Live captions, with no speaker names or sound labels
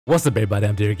What's up, everybody?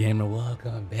 I'm Dear Gamer.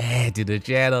 Welcome back to the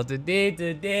channel.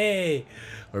 Today,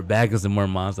 we're back with some more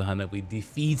Monster Hunter. We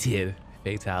defeated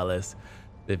Fatalis.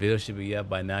 The video should be up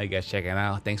by now. You guys check it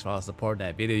out. Thanks for all the support in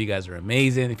that video. You guys are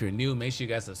amazing. If you're new, make sure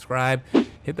you guys subscribe.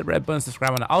 Hit the red button,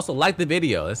 subscribe, and also like the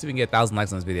video. Let's see if we can get 1,000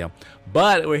 likes on this video.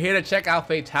 But we're here to check out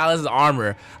Fatalis'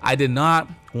 armor. I did not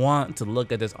want to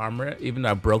look at this armor, even though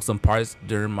I broke some parts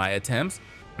during my attempts,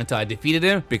 until I defeated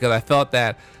him, because I felt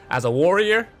that as a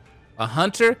warrior, a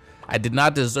hunter, I did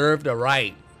not deserve the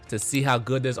right to see how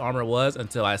good this armor was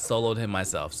until I soloed him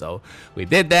myself. So we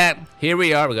did that. Here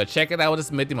we are. We're gonna check it out with the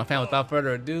smithy, my fan. Without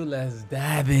further ado, let's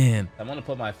dive in. I'm gonna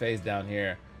put my face down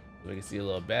here so we can see a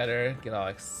little better. Get all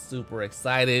like super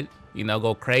excited, you know,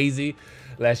 go crazy.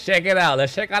 Let's check it out.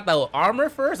 Let's check out the armor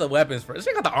first or weapons first. Let's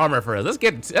check out the armor first.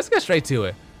 Let's get straight to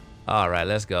it. All right,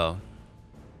 let's go.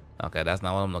 Okay, that's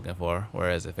not what I'm looking for.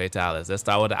 Where is it? Fatalis. Let's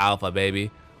start with the alpha,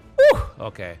 baby. Woo!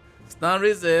 Okay. Stun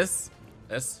resist.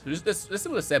 Let's see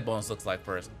what the set bonus looks like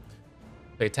first.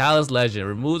 Fatalis Legend.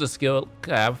 Remove the skill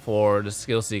cap for the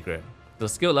skill secret. The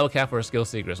skill level cap for a skill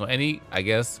secret. So any, I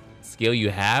guess, skill you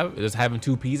have, just having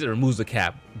 2 pieces, it removes the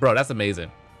cap. Bro, that's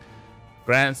amazing.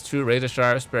 Grants true razor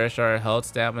sharp, spare sharp, health,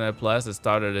 stamina plus at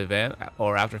start of the event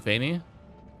or after fainting.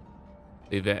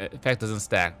 The event effect doesn't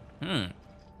stack.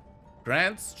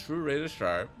 Grants true razor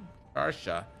sharp,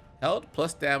 shot. Health plus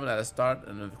stamina at the start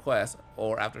of the quest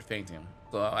or after fainting.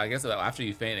 So I guess after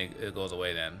you faint, it goes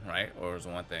away then, right? Or is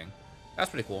one thing.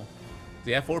 That's pretty cool. So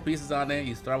you have 4 pieces on it.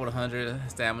 You start with 100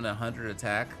 stamina, 100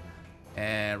 attack,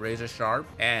 and razor sharp.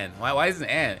 And why isn't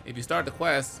and? If you start the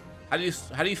quest, how do you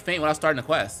faint without starting the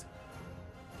quest?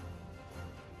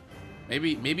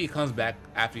 Maybe it comes back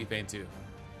after you faint too,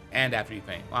 and after you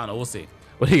faint. I don't know. We'll see.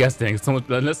 What do you guys think? Someone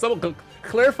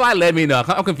clarify. Let me know.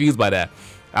 I'm confused by that.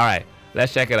 All right.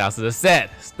 Let's check it out. So the set,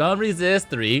 stun resist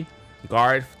 3,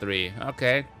 guard 3.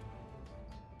 Okay.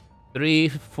 3,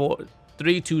 4,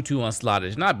 3, 2, 2 on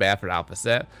slottage. Not bad for the alpha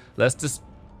set. Let's just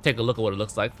take a look at what it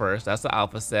looks like first. That's the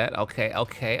alpha set. Okay.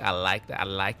 I like that. I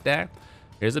like that.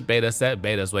 Here's a beta set.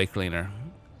 Beta's way cleaner.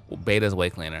 Beta's way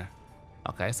cleaner.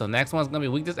 Okay. So next one's gonna be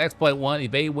weakness exploit 1,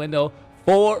 evade window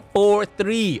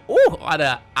 443. Ooh, on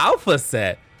the alpha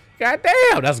set. God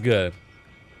damn, that's good.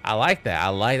 I like that.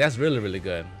 That's really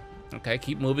good. Okay,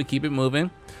 keep it moving.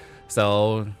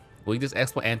 So weakness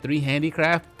exploit and 3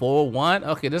 handicraft 4-1.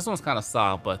 Okay, this one's kind of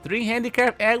soft, but 3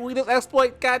 handicraft and weakness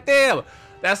exploit. Goddamn,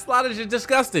 that slottage is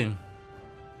disgusting.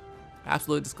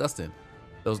 Absolutely disgusting.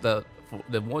 Those the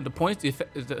points,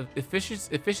 the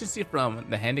efficiency from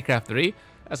the handicraft 3.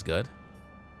 That's good.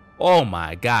 Oh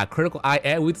my god, critical eye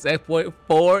and weakness exploit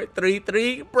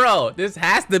 433. Bro, this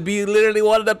has to be literally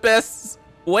one of the best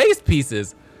waist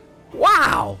pieces.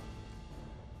 Wow.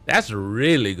 That's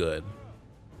really good.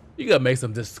 You gotta make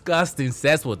some disgusting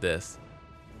sets with this.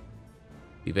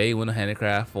 Evade window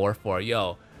handicraft 4-4.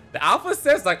 Yo, the alpha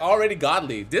set's like already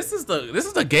godly. This is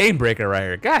the game breaker right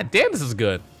here. God damn, this is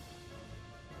good.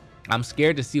 I'm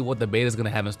scared to see what the beta is gonna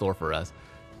have in store for us,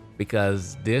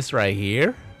 because this right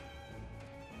here,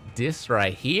 you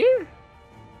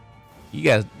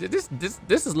guys,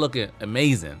 this is looking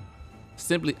amazing.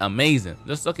 Simply amazing.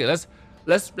 Let's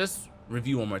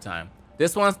review one more time.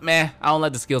 This one's meh. I don't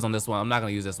like the skills on this one. I'm not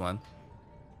gonna use this one.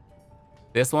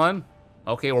 This one,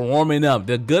 okay, we're warming up.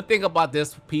 The good thing about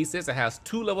this piece is it has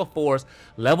 2 level 4s,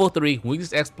 level 3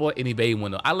 weakness exploit and evade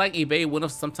window. I like evade window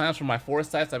sometimes for my force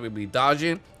sites. I will be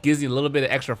dodging, gives you a little bit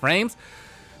of extra frames,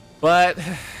 but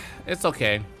it's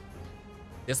okay.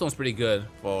 This one's pretty good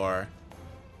for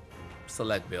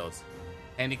select builds.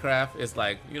 Handicraft is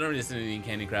like, you don't really see any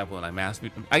handicraft with like master.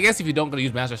 I guess if you don't gonna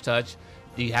use master's touch,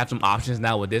 you have some options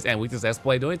now with this and weakness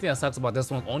exploit. The only thing that sucks about this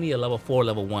one, only a level 4,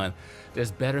 level 1. There's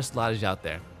better slottage out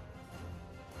there.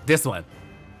 This one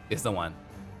is the one.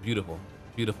 Beautiful.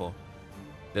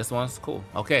 This one's cool.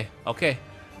 Okay.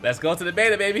 Let's go to the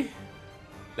beta, baby.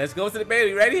 Let's go to the beta.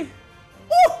 You ready?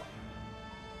 Woo!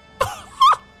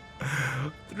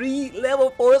 3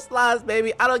 level 4 slots,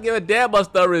 baby. I don't give a damn about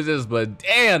stun resist, but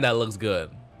damn, that looks good.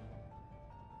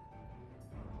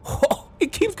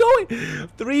 It keeps going.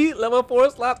 3 level 4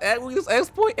 slots and weakness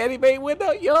exploit and evade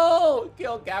window. Yo,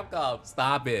 kill Capcom.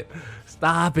 Stop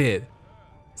it.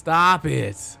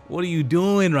 What are you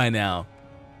doing right now?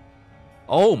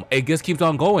 Oh, it just keeps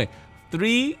on going.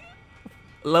 3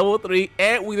 level 3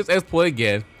 and weakness exploit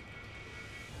again.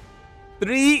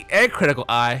 3 and critical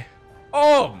eye.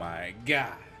 Oh my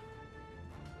god.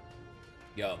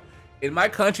 Yo, in my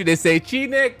country they say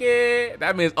Chineke.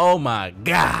 That means oh my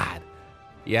god.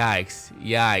 Yikes.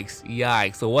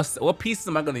 So what pieces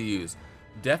am I gonna use?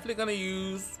 Definitely gonna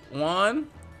use 1,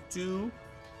 2,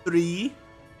 3,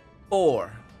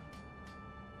 4.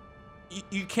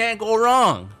 You can't go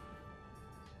wrong.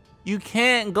 You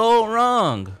can't go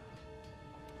wrong.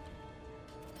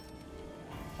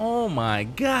 Oh my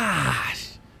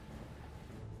gosh.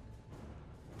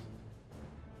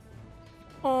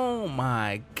 Oh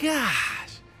my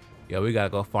gosh. Yo, we gotta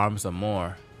go farm some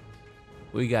more.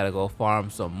 We gotta go farm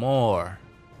some more.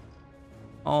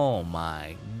 Oh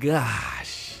my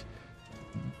gosh.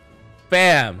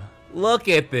 Bam. Look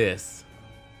at this.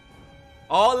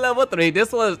 All level 3.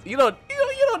 This was, you don't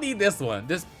need this one.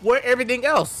 Just wear everything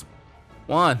else.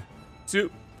 1,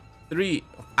 2, 3.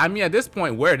 I mean, at this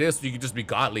point, wear this, you can just be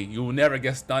godly. You will never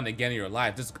get stunned again in your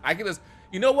life. I can just,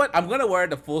 you know what? I'm gonna wear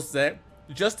the full set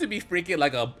just to be freaking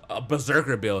like a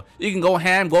berserker build. You can go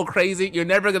ham, go crazy. You're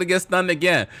never gonna get stunned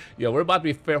again. Yo, we're about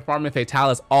to be farming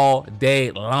Fatalis all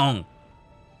day long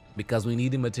because we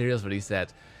need the materials for these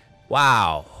sets.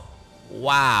 Wow,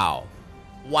 wow,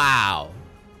 wow.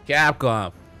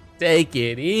 Capcom, take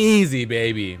it easy,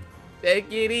 baby.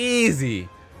 Take it easy.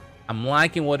 I'm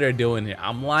liking what they're doing here.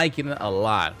 I'm liking it a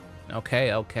lot.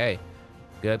 Okay, okay.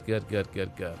 Good, good, good,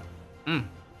 good, good.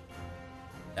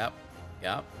 Yep,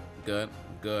 yep. Good,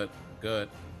 good, good,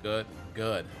 good,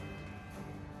 good.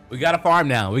 We gotta farm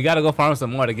now. We gotta go farm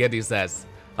some more to get these sets.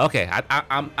 Okay,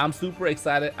 I'm super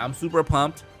excited. I'm super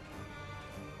pumped.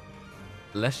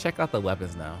 Let's check out the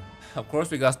weapons now. Of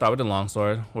course, we gotta start with the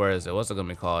longsword. Where is it? What's it gonna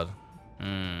be called? I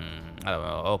don't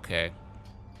know. Okay.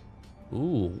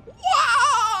 Ooh.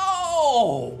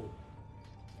 Wow!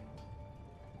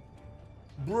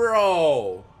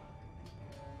 Bro.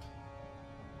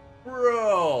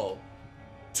 Bro.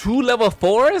 2 level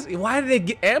 4s? Why did they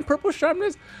get, and purple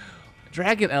sharpness?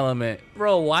 Dragon element.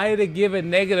 Bro, why did they give it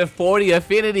 -40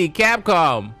 affinity?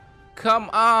 Capcom. Come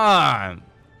on.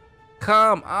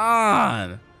 Come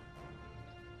on.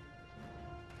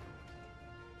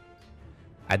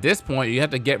 At this point, you have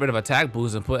to get rid of attack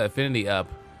boost and put affinity up.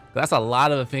 That's a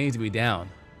lot of affinity to be down.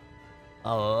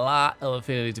 A lot of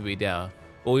affinity to be down.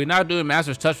 Well, you're not doing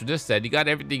Master's Touch for this set. You got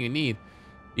everything you need.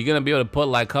 You're gonna be able to put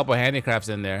like a couple handicrafts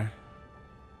in there.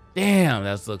 Damn,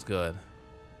 that looks good.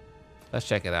 Let's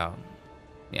check it out.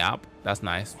 Yep, that's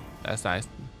nice. That's nice.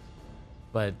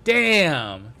 But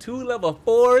damn, 2 level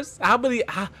 4s. How many?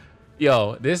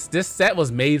 Yo, this set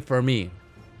was made for me.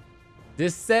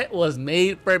 This set was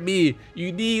made for me.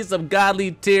 You need some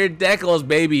godly tier decals,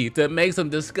 baby, to make some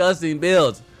disgusting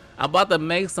builds. I'm about to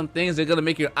make some things that are gonna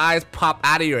make your eyes pop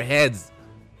out of your heads.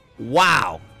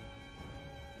 Wow.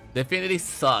 The affinity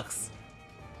sucks.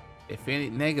 Affinity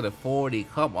 -40.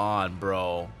 Come on,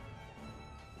 bro.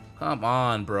 Come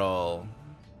on, bro.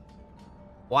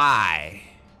 Why?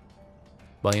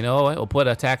 But you know what? We'll put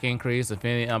attack increase,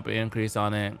 affinity increase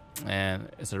on it, and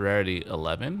it's a rarity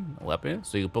 11 weapon.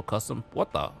 So you can put custom.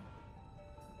 What the?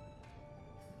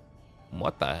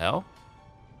 What the hell?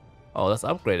 Oh, let's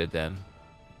upgrade it then.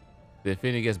 The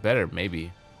affinity gets better,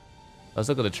 maybe. Let's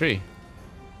look at the tree.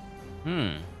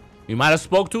 You might have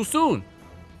spoke too soon.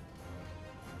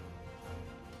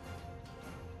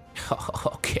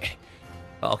 Okay.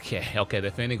 Okay. The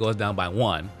affinity goes down by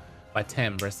 1. By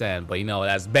 10%, but you know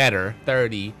that's better.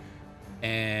 30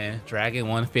 and dragon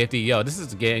 150. Yo, this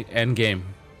is the end game.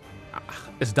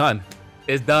 It's done.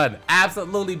 It's done.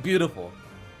 Absolutely beautiful.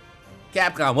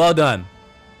 Capcom, well done.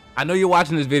 I know you're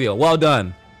watching this video. Well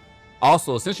done.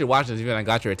 Also, since you're watching this video and I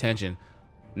got your attention,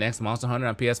 next Monster Hunter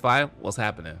on PS5, what's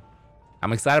happening?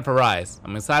 I'm excited for Rise.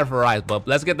 But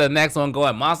let's get the next one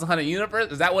going. Monster Hunter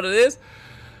Universe, is that what it is?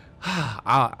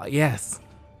 Yes.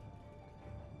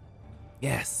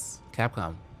 Yes.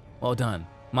 Capcom, well done.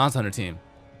 Monster Hunter team.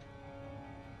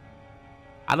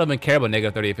 I don't even care about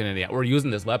 -30 affinity. We're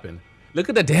using this weapon. Look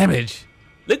at the damage.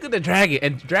 Look at the dragon.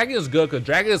 And dragon is good because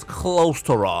dragon is close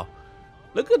to raw.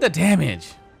 Look at the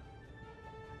damage.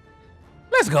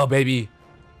 Let's go, baby.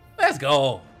 Let's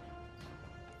go.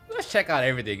 Let's check out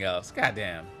everything else.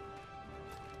 Goddamn.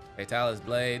 Fatalis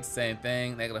blades, same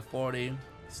thing. -40,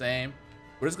 same.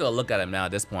 We're just gonna look at them now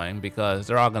at this point because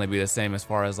they're all gonna be the same as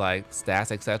far as like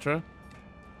stats, etc.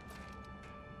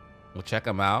 We'll check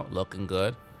them out, looking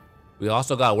good. We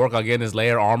also got to work on getting this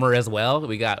layer armor as well.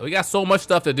 We got so much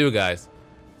stuff to do, guys.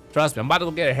 Trust me, I'm about to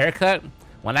go get a haircut.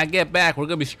 When I get back, we're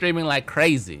gonna be streaming like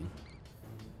crazy.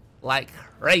 Like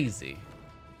crazy.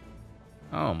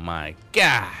 Oh my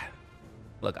god.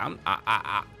 Look, I'm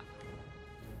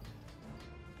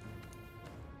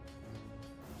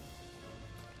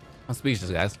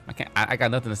speechless, guys. I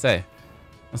got nothing to say.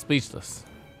 I'm speechless.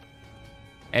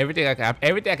 Everything I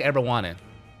could ever wanted.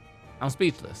 I'm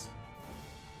speechless.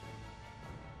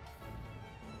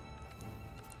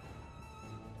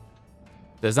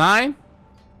 Design?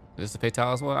 Is this the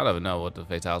Fatalis one? I don't even know what the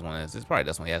Fatalis one is. It's probably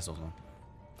this one. Yes, this one.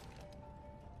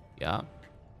 Yeah.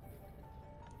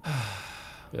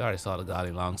 We already saw the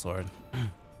godly longsword.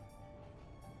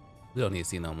 We don't need to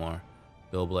see no more.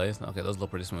 Bill Blaze. Okay, those look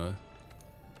pretty smooth.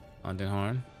 London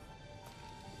Horn.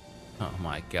 Oh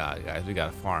my god, guys, we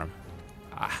gotta farm.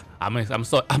 I'm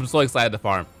so excited to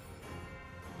farm.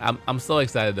 I'm so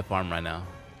excited to farm right now.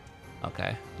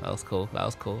 Okay, that was cool. That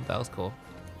was cool. That was cool.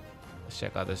 Let's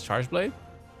check out this charge blade.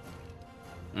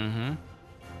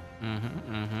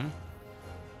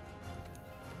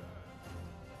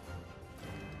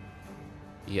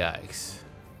 Yikes.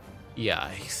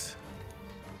 Yikes.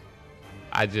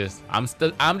 I'm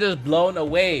just blown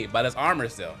away by this armor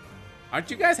still.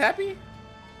 Aren't you guys happy?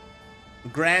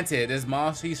 Granted, this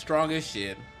monster, he's strong as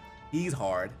shit. He's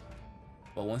hard.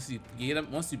 But once you get him,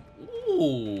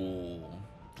 ooh,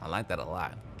 I like that a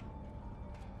lot.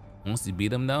 Once you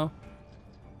beat him though,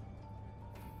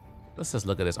 let's just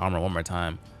look at this armor one more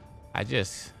time. I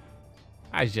just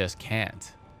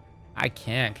can't. I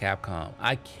can't, Capcom.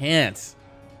 I can't.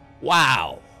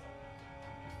 Wow.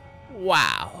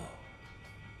 Wow.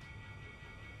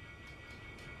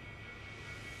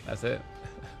 That's it.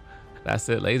 That's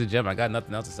it, ladies and gentlemen. I got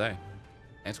nothing else to say.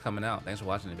 Thanks for coming out. Thanks for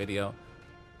watching the video.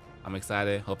 I'm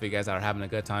excited. Hope you guys are having a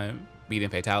good time beating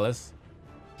Fatalis.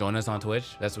 Join us on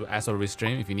Twitch. That's where we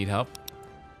stream if you need help.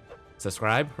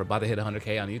 Subscribe. We're about to hit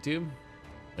 100K on YouTube.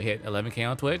 We hit 11K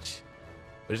on Twitch.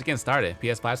 We're just getting started.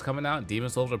 PS5's coming out. Demon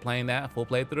Souls are playing that full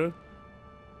playthrough.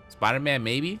 Spider-Man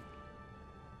maybe.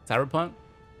 Cyberpunk.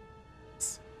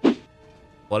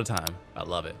 What a time. I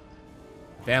love it.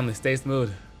 Family, stay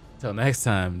smooth. Till next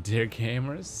time, dear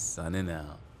gamers, signing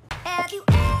out.